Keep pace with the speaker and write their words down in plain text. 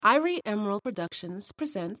Ivory Emerald Productions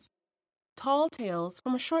presents Tall Tales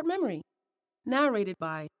from a Short Memory, narrated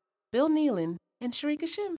by Bill Neylon and Sharika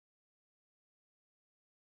Shim.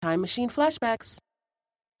 Time Machine Flashbacks.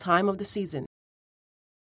 Time of the Season.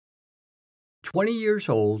 20 years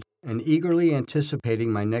old and eagerly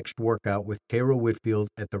anticipating my next workout with Karo Whitfield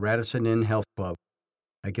at the Radisson Inn Health Club,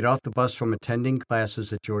 I get off the bus from attending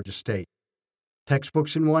classes at Georgia State.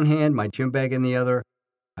 Textbooks in one hand, my gym bag in the other,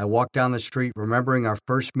 I walk down the street remembering our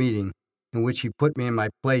first meeting in which he put me in my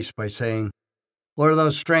place by saying, "What are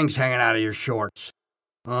those strings hanging out of your shorts?"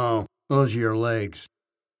 "Oh, those are your legs.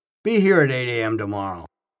 Be here at 8 a.m. tomorrow."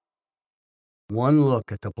 One look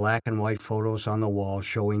at the black and white photos on the wall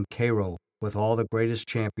showing Karo with all the greatest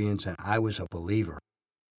champions, and I was a believer.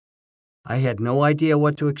 I had no idea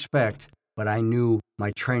what to expect, but I knew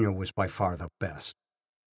my trainer was by far the best.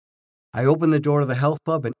 I opened the door to the health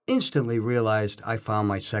club and instantly realized I found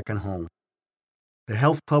my second home. The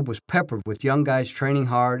health club was peppered with young guys training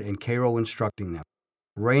hard and Karo instructing them,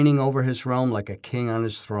 reigning over his realm like a king on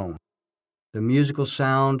his throne. The musical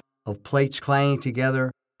sound of plates clanging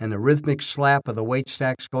together and the rhythmic slap of the weight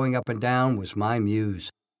stacks going up and down was my muse.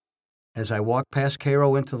 As I walked past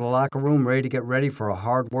Karo into the locker room ready to get ready for a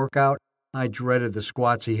hard workout, I dreaded the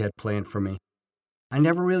squats he had planned for me. I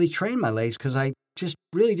never really trained my legs because I just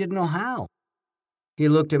really didn't know how. He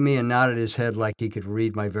looked at me and nodded his head like he could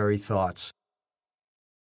read my very thoughts.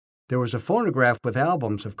 There was a phonograph with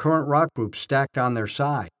albums of current rock groups stacked on their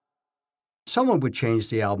side. Someone would change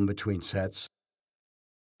the album between sets.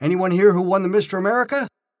 "Anyone here who won the Mr. America?"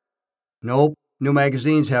 "Nope, new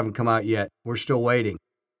magazines haven't come out yet. We're still waiting."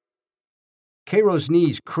 Karo's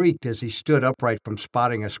knees creaked as he stood upright from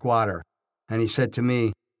spotting a squatter, and he said to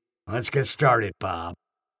me, "Let's get started, Bob."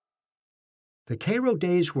 The Karo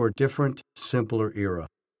days were a different, simpler era.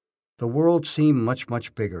 The world seemed much,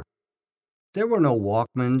 much bigger. There were no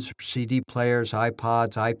Walkmans, CD players,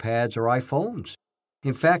 iPods, iPads, or iPhones.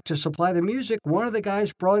 In fact, to supply the music, one of the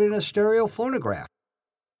guys brought in a stereo phonograph.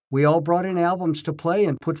 We all brought in albums to play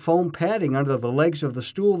and put foam padding under the legs of the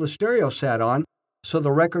stool the stereo sat on so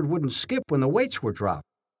the record wouldn't skip when the weights were dropped.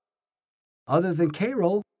 Other than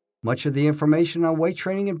Karo, much of the information on weight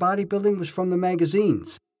training and bodybuilding was from the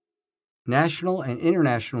magazines. National and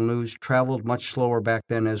international news traveled much slower back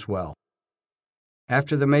then as well.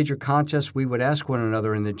 After the major contests, we would ask one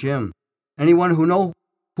another in the gym, "Anyone who know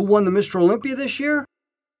who won the Mr. Olympia this year?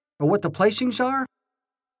 Or what the placings are?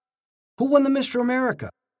 Who won the Mr.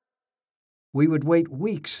 America?" We would wait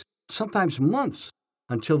weeks, sometimes months,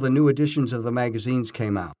 until the new editions of the magazines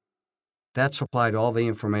came out. That supplied all the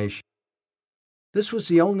information. This was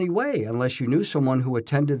the only way, unless you knew someone who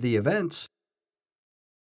attended the events.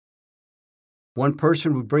 One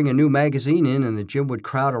person would bring a new magazine in and the gym would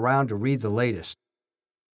crowd around to read the latest.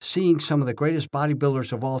 Seeing some of the greatest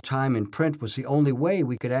bodybuilders of all time in print was the only way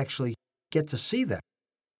we could actually get to see them.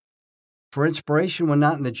 For inspiration when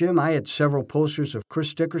not in the gym, I had several posters of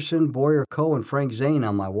Chris Dickerson, Boyer Coe, and Frank Zane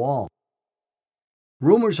on my wall.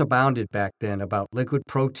 Rumors abounded back then about liquid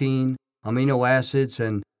protein, amino acids,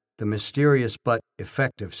 and the mysterious but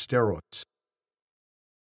effective steroids.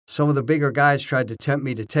 Some of the bigger guys tried to tempt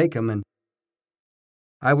me to take them, and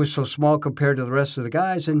I was so small compared to the rest of the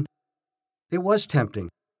guys, and it was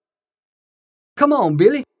tempting. "Come on,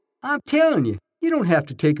 Billy. I'm telling you, you don't have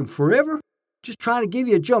to take them forever. Just trying to give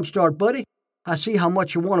you a jump start, buddy. I see how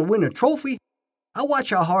much you want to win a trophy. I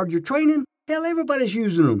watch how hard you're training. Hell, everybody's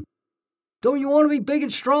using them. Don't you want to be big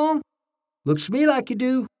and strong? Looks to me like you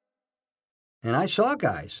do." And I saw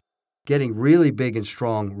guys getting really big and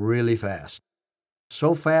strong really fast.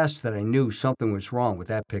 So fast that I knew something was wrong with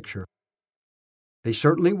that picture. They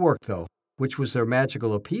certainly worked, though, which was their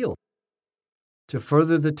magical appeal. To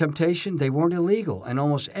further the temptation, they weren't illegal, and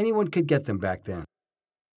almost anyone could get them back then.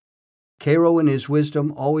 Karo, in his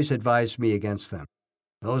wisdom, always advised me against them.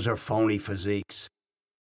 "Those are phony physiques."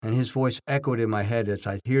 And his voice echoed in my head as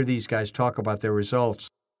I'd hear these guys talk about their results.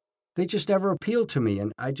 They just never appealed to me,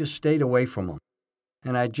 and I just stayed away from them.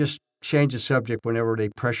 And I'd just change the subject whenever they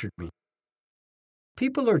pressured me.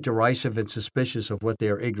 People are derisive and suspicious of what they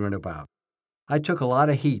are ignorant about. I took a lot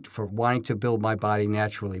of heat for wanting to build my body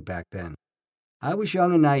naturally back then. I was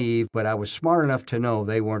young and naive, but I was smart enough to know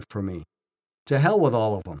they weren't for me. To hell with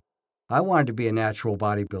all of them. I wanted to be a natural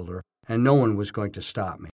bodybuilder, and no one was going to stop me.